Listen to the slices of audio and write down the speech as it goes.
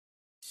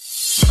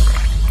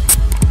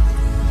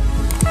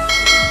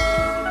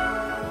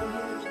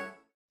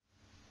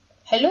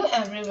Hello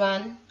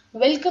everyone,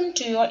 welcome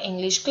to your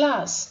English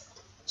class.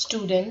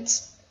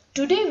 Students,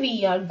 today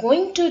we are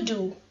going to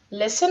do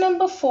lesson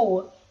number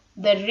 4,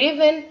 The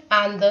Raven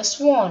and the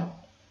Swan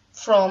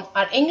from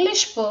our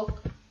English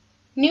book,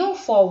 New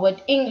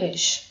Forward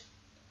English.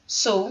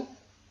 So,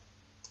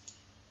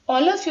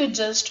 all of you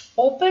just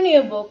open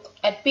your book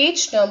at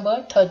page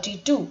number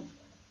 32.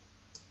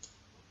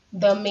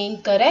 The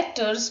main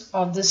characters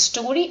of this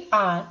story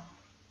are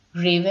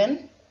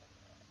Raven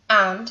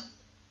and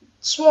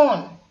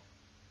Swan.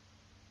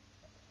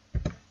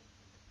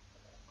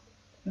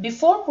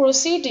 Before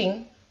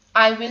proceeding,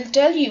 I will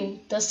tell you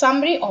the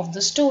summary of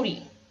the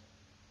story.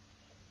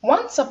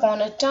 Once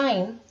upon a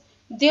time,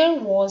 there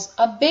was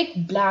a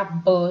big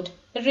black bird,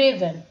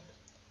 Raven,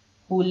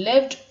 who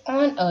lived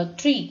on a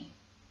tree.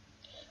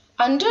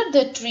 Under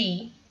the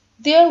tree,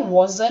 there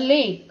was a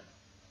lake.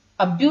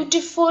 A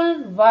beautiful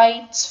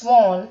white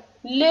swan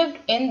lived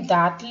in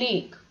that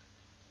lake.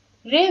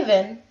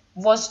 Raven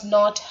was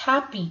not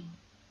happy,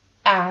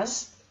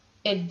 as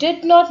it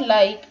did not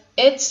like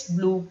its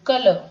blue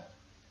color.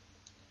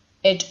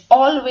 It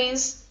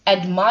always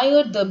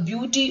admired the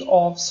beauty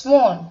of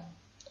swan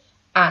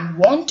and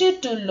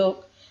wanted to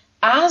look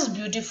as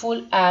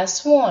beautiful as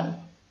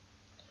swan.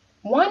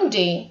 One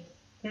day,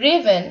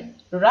 Raven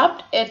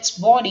rubbed its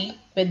body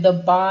with the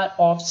bar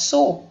of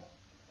soap,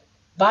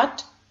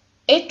 but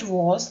it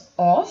was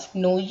of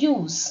no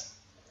use.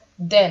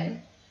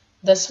 Then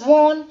the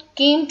swan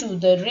came to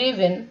the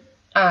Raven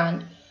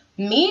and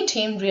made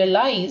him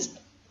realize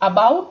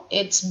about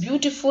its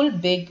beautiful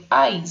big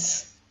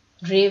eyes.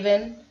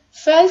 Raven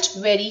felt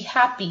very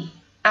happy,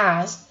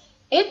 as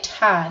it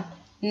had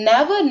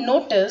never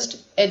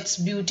noticed its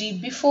beauty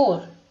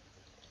before.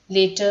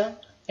 Later,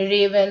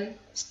 Raven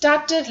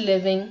started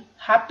living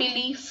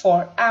happily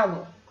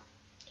forever.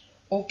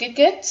 Okay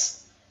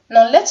kids,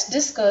 now let's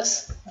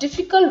discuss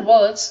difficult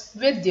words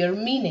with their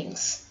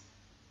meanings.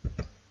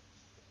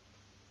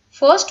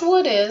 First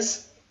word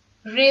is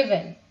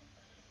Raven.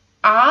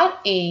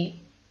 R-A-V-E-N,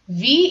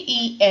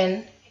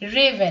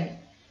 Raven.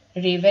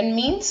 Raven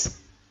means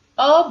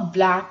a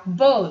black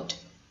bird.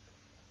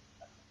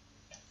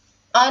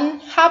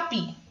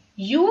 Unhappy.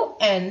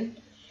 U-N-H-A-P-P-Y,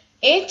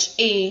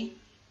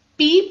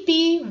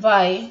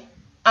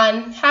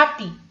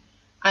 unhappy.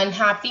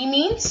 Unhappy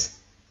means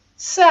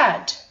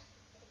sad.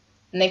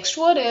 Next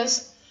word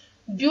is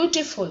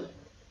beautiful.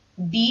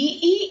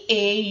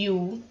 B-E-A-U-T-I-F-U-L.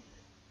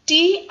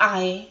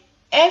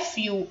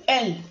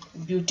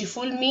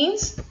 Beautiful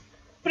means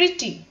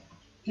pretty.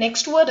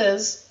 Next word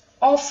is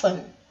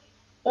often.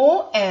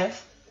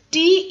 O-F-T-E-N,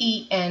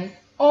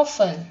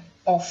 often.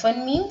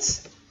 Often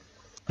means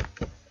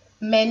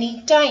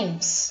many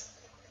times.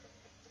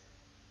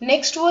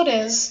 Next word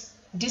is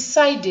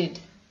decided.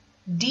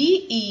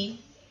 D-E-C-I-D-E-D,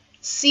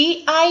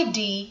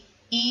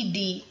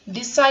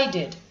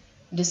 decided.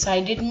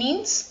 Decided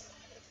means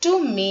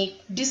to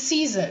make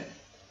decision.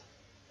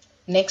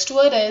 Next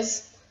word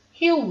is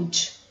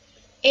huge.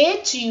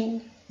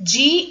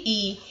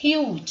 H-U-G-E,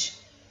 huge.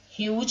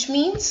 Huge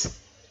means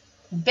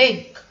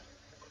big.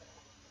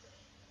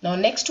 Now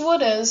next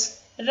word is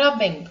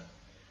rubbing.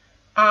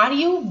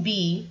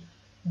 R-U-B-B-I-N-G,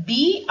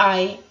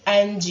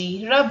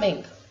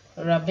 rubbing.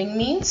 Rubbing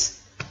means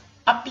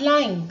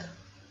applying.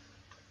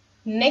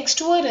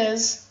 Next word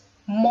is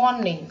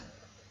morning.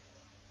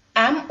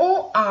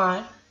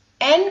 M-O-R-N-I-N-G,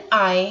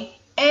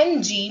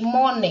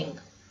 morning.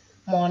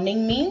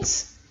 Morning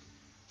means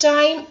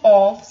time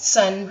of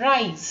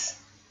sunrise.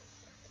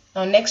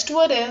 Now next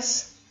word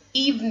is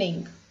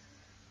evening.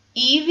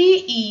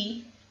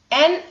 E-V-E-N-I-N-G,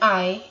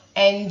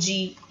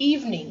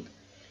 evening.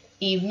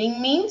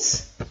 Evening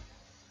means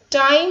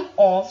time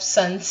of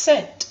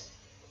sunset.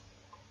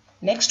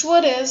 Next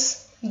word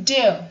is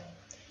dear.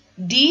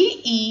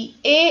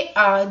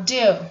 D-E-A-R,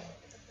 dear.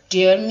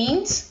 Dear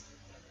means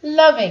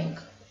loving.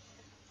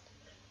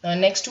 Now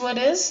next word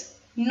is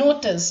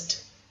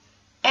noticed.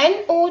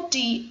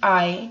 N-O-T-I-C-E-D,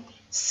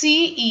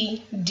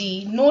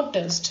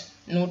 noticed.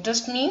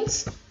 Noticed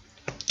means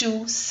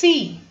to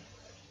see.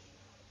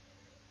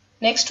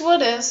 Next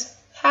word is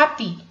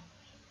happy.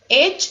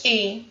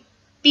 H-A-P-P-Y,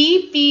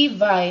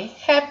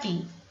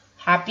 happy.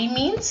 Happy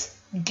means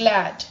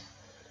glad.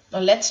 Now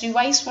let's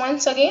revise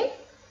once again.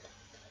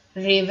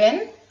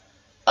 Raven,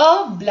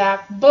 a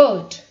black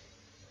bird.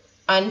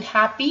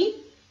 Unhappy,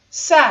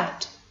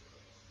 sad.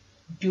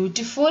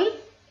 Beautiful,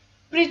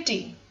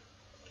 pretty.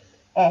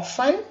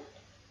 Often,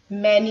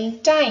 many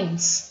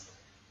times.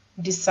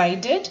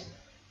 Decided,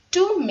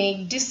 to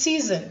make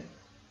decision.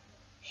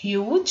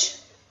 Huge,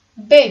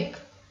 big.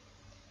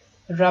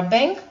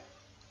 Rubbing,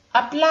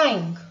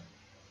 applying.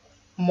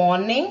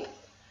 Morning,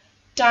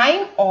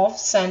 time of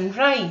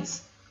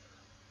sunrise.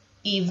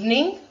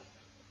 Evening,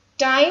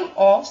 time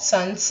of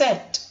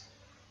sunset.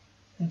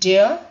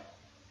 Dear,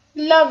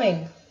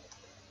 loving.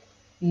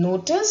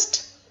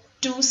 Noticed,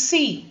 to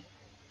see.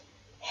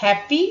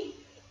 Happy,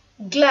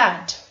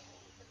 glad.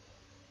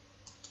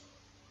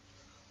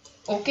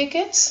 Okay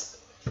kids,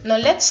 now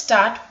let's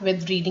start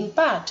with reading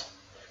part.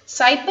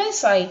 Side by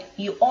side,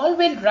 you all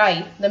will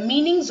write the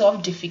meanings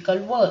of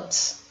difficult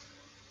words.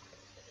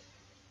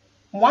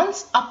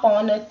 Once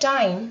upon a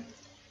time,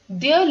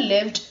 there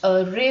lived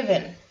a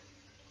raven,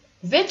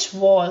 which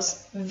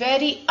was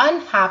very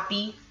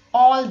unhappy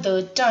all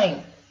the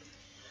time.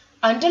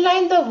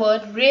 Underline the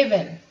word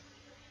raven.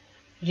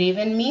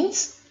 Raven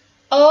means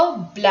a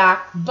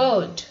black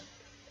bird.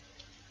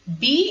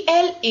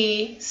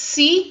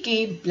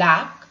 B-L-A-C-K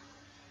black,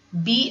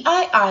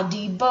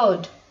 B-I-R-D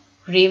bird.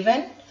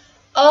 Raven,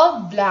 a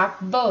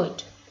black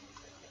bird.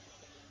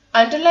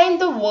 Underline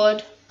the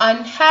word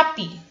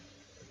unhappy.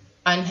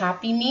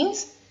 Unhappy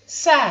means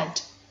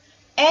sad.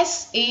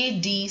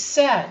 S-A-D,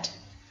 sad.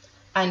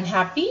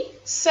 Unhappy,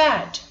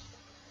 sad.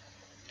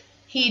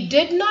 He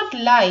did not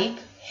like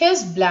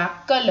his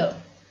black color.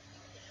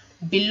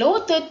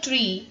 Below the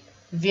tree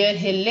where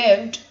he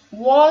lived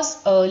was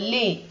a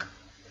lake.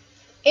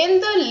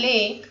 In the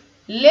lake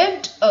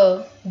lived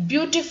a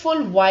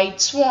beautiful white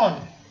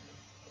swan.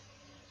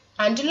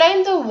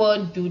 Underline the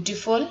word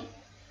beautiful.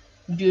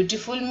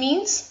 Beautiful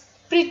means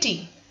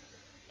pretty.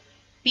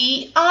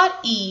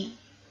 P-R-E-T-T-Y,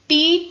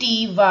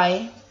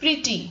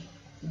 pretty.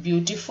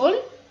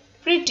 Beautiful,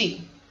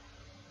 pretty.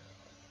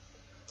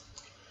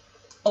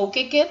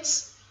 Okay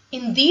kids,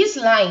 in these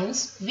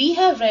lines we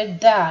have read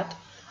that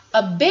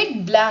a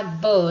big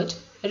black bird,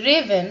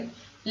 raven,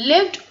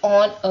 lived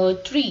on a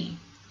tree.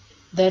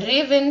 The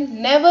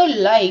raven never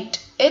liked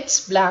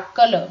its black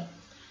color.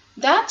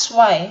 That's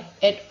why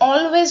it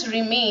always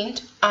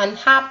remained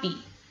unhappy.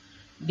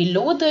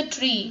 Below the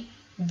tree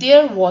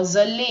there was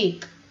a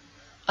lake.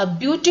 A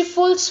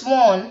beautiful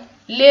swan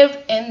lived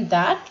in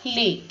that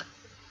lake.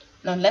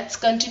 Now let's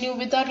continue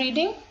with our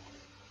reading.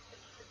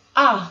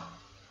 Ah,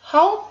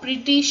 how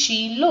pretty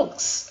she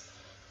looks,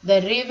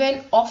 the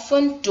raven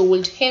often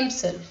told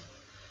himself.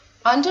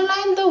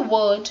 Underline the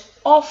word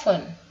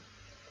often.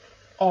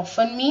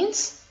 Often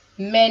means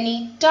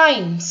many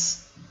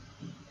times.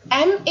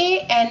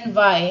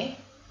 M-A-N-Y,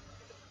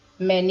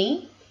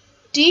 many,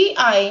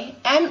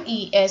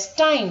 T-I-M-E-S,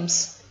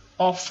 times.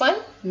 Often,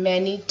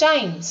 many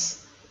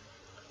times.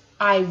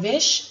 I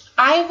wish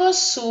I was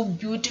so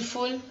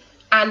beautiful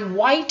and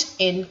white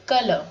in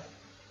color.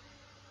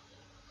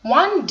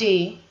 One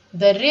day,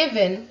 the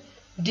raven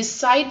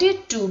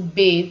decided to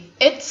bathe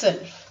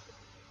itself.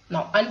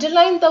 Now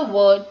underline the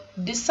word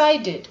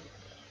decided.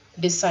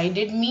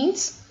 Decided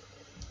means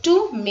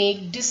to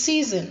make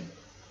decision.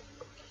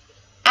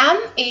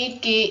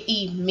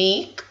 M-A-K-E,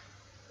 make.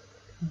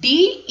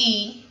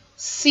 D-E-C-I-S-I-O-N,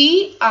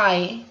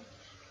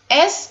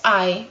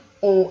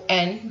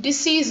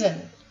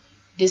 decision.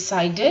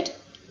 Decided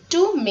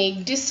to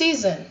make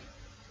decision.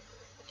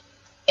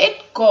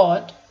 It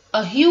got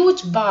a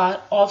huge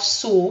bar of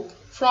soap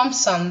from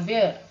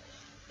somewhere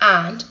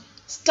and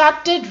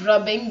started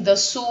rubbing the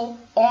soap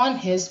on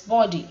his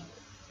body.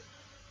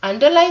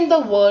 Underline the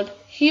word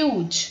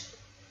huge.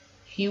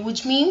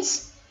 Huge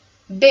means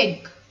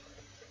big.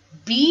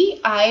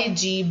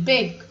 B-I-G,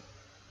 big.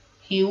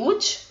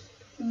 Huge,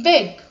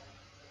 big.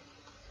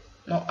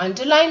 Now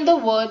underline the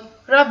word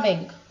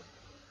rubbing.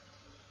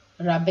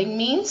 Rubbing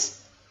means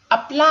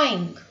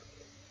applying.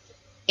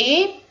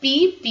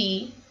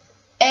 A-P-P-L-Y-I-N-G,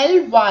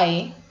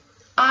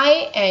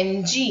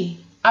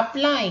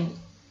 applying.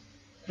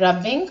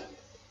 Rubbing,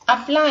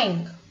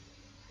 applying.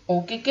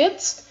 Okay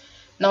kids.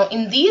 Now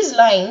in these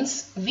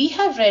lines we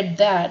have read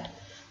that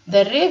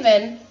the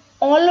raven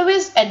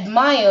always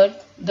admired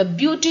the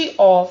beauty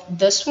of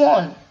the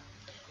swan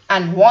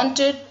and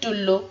wanted to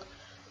look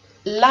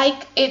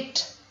like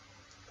it.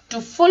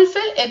 To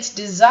fulfill its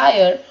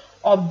desire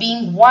of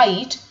being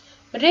white,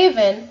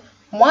 raven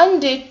one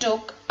day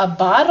took a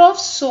bar of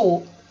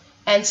soap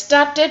and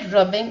started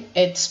rubbing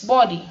its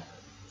body.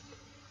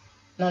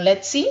 Now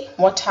let's see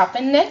what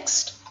happened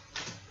next.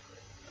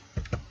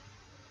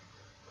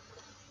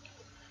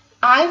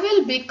 I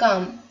will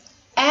become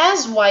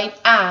as white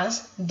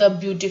as the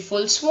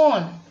beautiful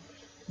swan,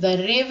 the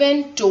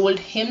raven told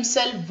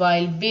himself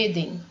while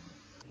bathing.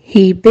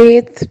 He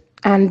bathed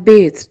and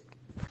bathed.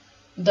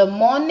 The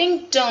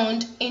morning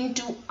turned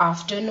into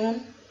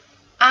afternoon,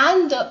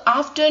 and the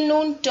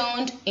afternoon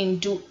turned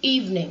into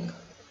evening.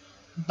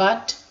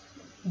 But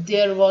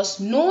there was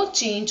no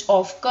change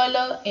of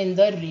color in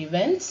the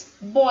raven's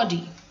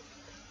body.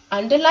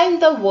 Underline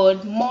the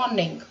word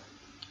morning.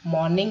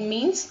 Morning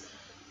means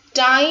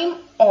time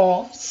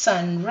of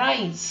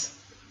sunrise.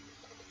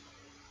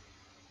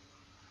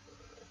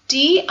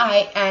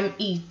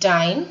 T-I-M-E,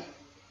 time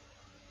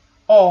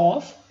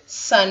of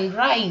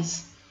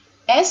sunrise.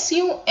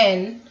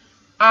 S-U-N-R-I-S-E,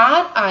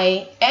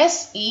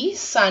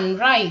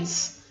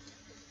 sunrise.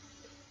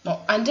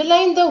 Now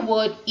underline the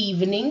word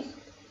evening.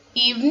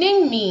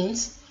 Evening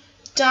means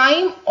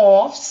time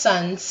of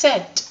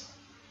sunset.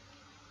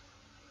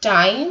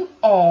 Time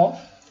of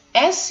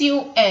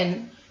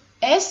S-U-N-S-E-T,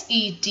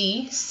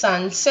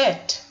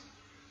 sunset.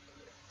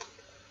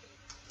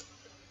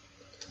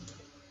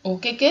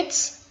 Okay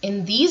kids,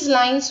 in these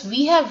lines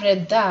we have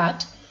read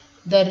that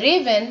the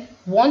raven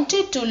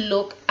wanted to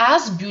look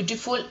as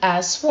beautiful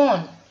as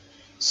swan,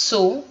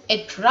 so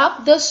it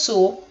rubbed the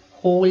soap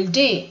whole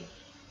day,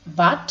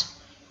 but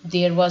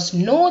there was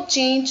no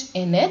change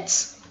in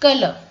its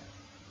color.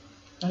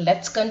 Now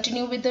let's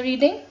continue with the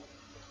reading.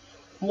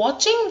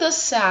 Watching the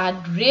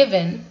sad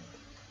raven,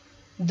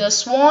 the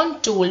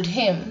swan told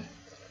him,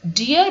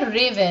 "Dear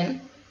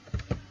raven,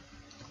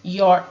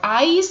 your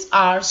eyes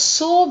are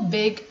so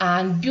big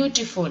and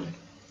beautiful."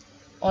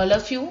 All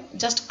of you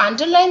just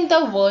underline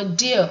the word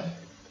dear.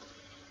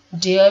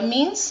 Dear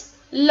means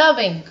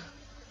loving.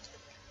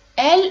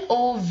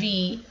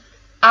 Loving,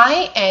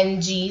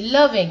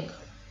 loving.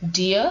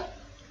 Dear,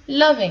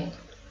 loving.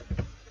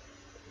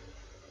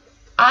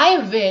 I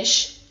wish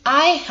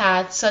I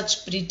had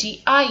such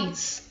pretty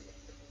eyes.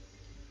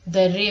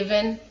 The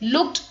raven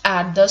looked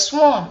at the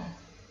swan.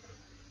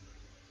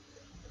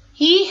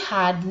 He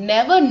had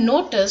never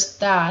noticed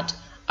that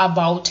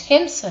about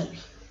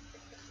himself.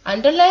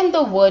 Underline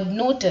the word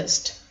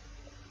noticed.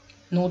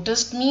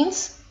 Noticed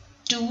means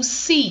to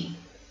see.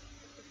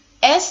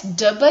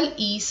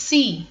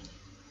 SEEC.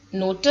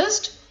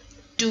 Noticed,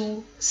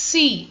 to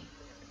see.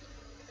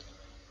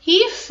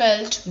 He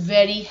felt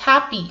very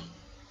happy.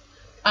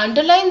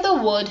 Underline the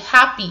word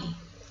happy.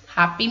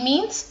 Happy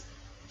means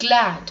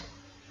glad.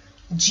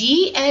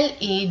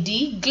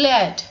 GLAD,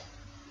 glad.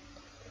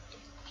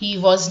 He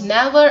was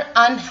never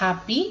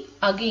unhappy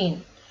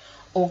again.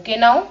 Okay,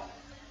 now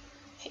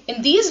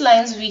in these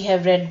lines we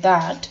have read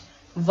that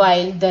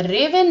while the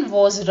raven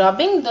was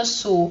rubbing the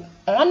soap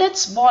on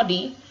its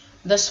body,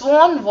 the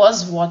swan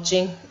was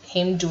watching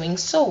him doing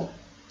so.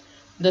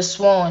 The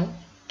swan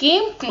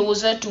came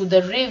closer to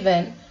the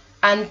raven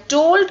and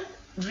told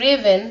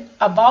raven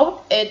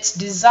about its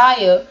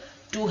desire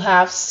to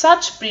have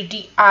such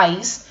pretty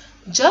eyes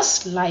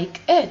just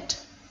like it.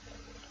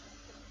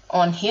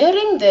 On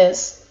hearing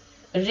this,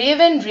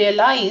 raven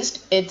realized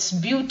its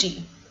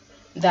beauty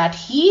that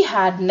he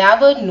had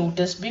never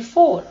noticed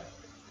before.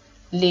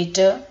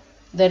 Later,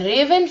 the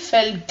raven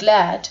felt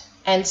glad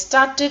and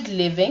started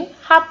living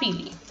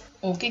happily.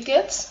 Okay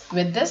kids,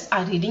 with this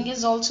our reading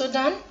is also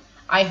done.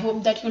 I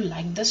hope that you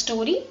like the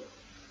story.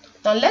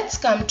 Now let's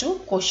come to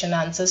question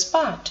answers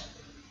part.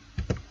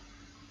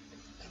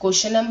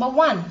 Question number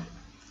 1.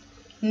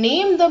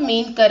 Name the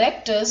main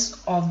characters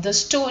of the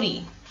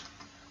story.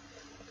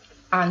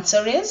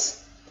 Answer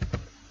is,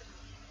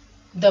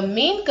 the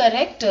main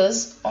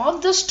characters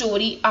of the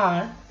story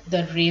are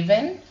the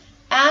raven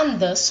and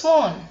the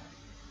swan.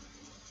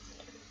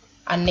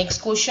 Our next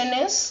question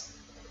is,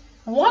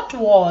 what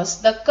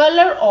was the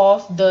color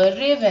of the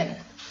raven?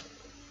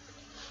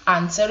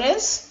 Answer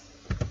is,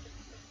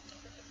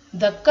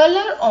 the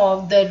color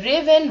of the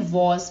raven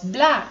was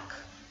black.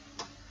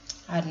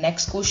 Our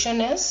next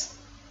question is,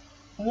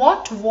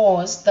 what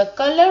was the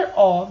color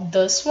of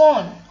the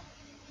swan?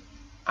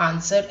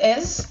 Answer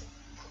is,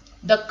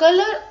 the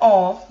color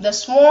of the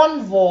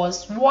swan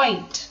was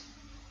white.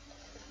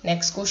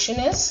 Next question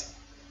is,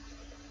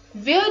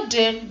 where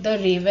did the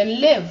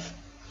raven live?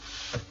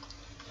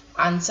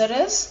 Answer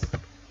is,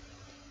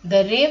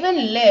 the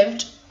raven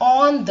lived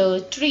on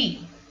the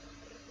tree.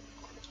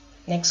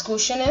 Next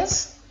question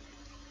is,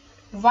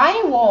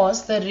 why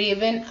was the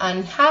raven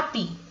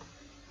unhappy?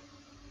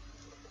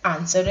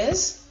 Answer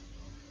is,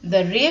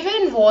 the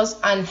raven was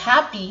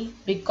unhappy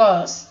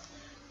because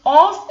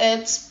of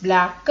its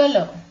black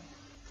color.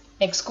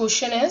 Next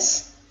question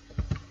is,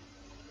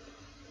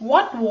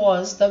 what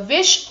was the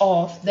wish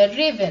of the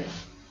raven?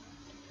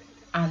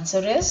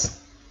 Answer is,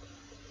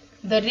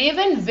 the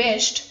raven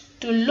wished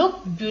to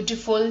look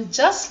beautiful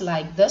just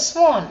like the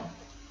swan.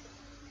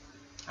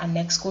 Our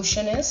next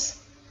question is,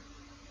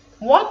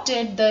 what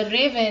did the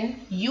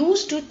raven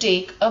use to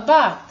take a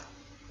bath?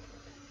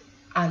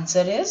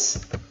 Answer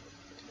is,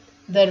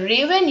 the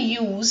raven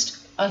used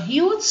a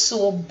huge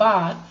soap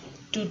bath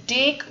to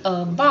take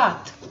a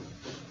bath.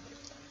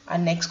 Our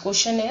next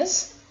question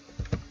is,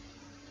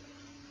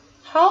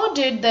 how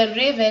did the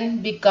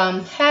raven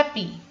become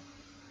happy?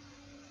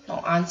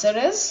 Now answer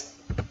is,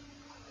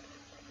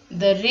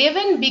 the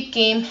raven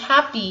became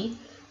happy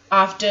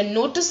after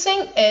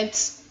noticing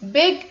its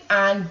big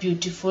and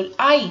beautiful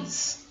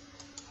eyes.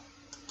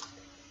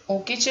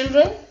 Okay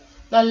children,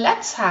 now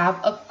let's have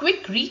a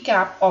quick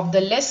recap of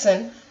the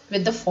lesson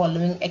with the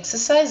following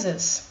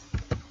exercises.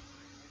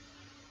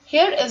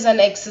 Here is an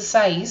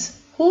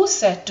exercise, who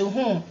said to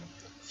whom.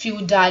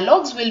 Few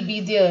dialogues will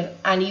be there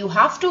and you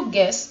have to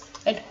guess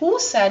at who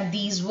said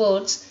these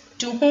words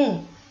to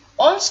whom.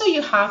 Also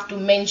you have to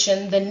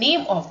mention the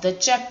name of the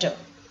chapter.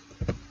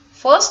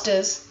 First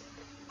is,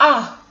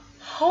 ah,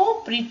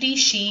 how pretty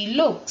she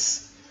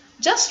looks.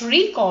 Just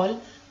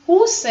recall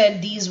who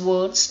said these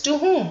words to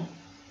whom.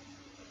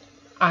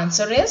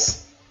 Answer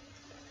is,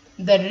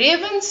 the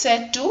raven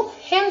said to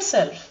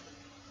himself.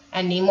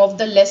 And name of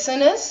the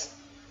lesson is,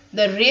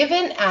 the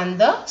raven and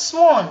the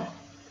swan.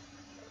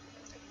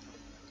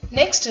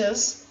 Next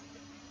is,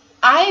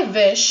 I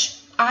wish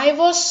I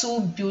was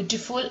so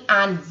beautiful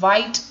and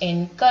white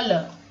in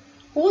color.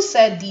 Who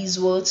said these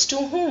words to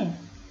whom?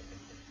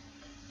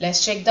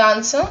 Let's check the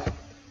answer.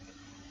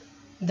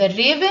 The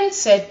raven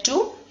said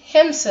to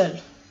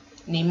himself.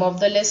 Name of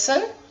the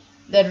lesson,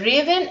 the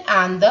raven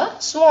and the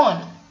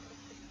swan.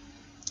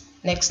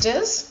 Next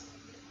is,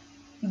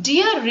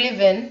 dear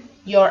raven,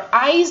 Your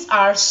eyes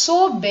are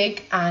so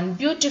big and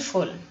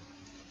beautiful.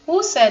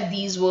 Who said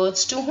these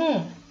words to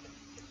whom?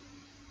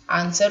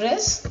 Answer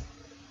is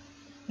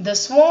the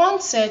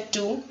swan said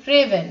to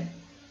raven.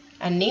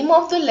 And name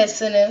of the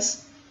lesson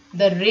is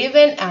The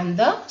Raven and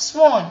the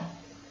Swan.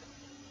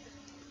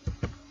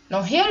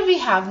 Now here we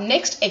have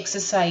next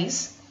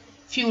exercise.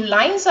 Few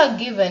lines are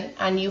given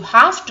and you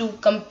have to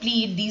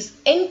complete these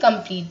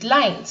incomplete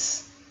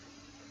lines.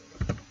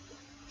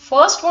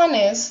 First one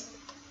is,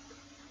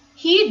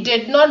 he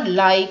did not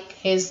like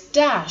his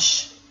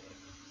dash.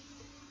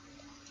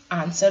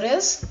 Answer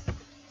is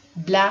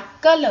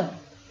black color.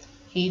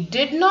 He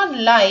did not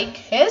like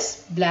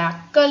his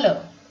black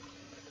color.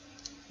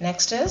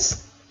 Next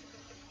is,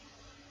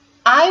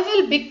 I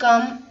will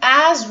become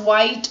as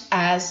white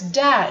as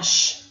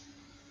dash.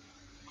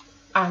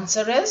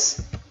 Answer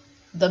is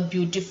the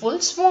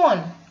beautiful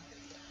swan.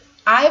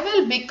 I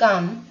will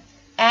become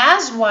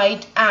as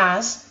white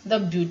as the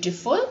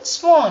beautiful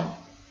swan.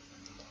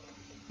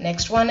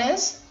 Next one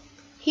is,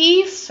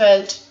 he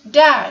felt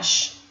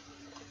dash.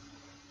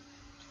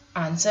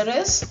 Answer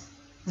is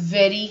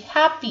very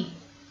happy.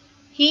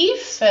 He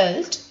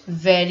felt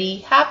very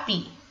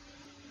happy.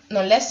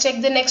 Now let's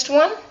check the next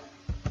one.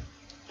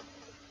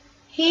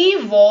 He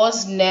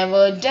was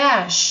never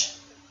dash.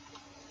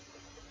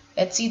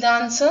 Let's see the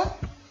answer.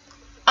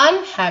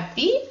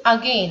 Unhappy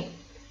again.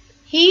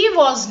 He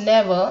was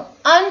never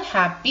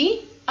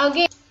unhappy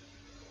again.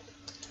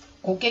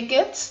 Okay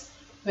kids,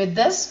 with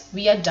this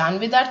we are done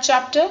with our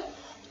chapter.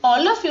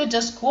 All of you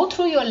just go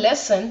through your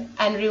lesson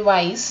and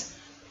revise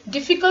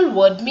difficult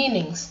word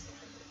meanings.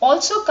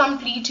 Also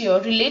complete your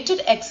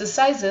related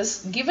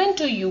exercises given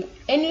to you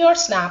in your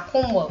SNAP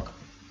homework.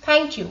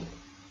 Thank you.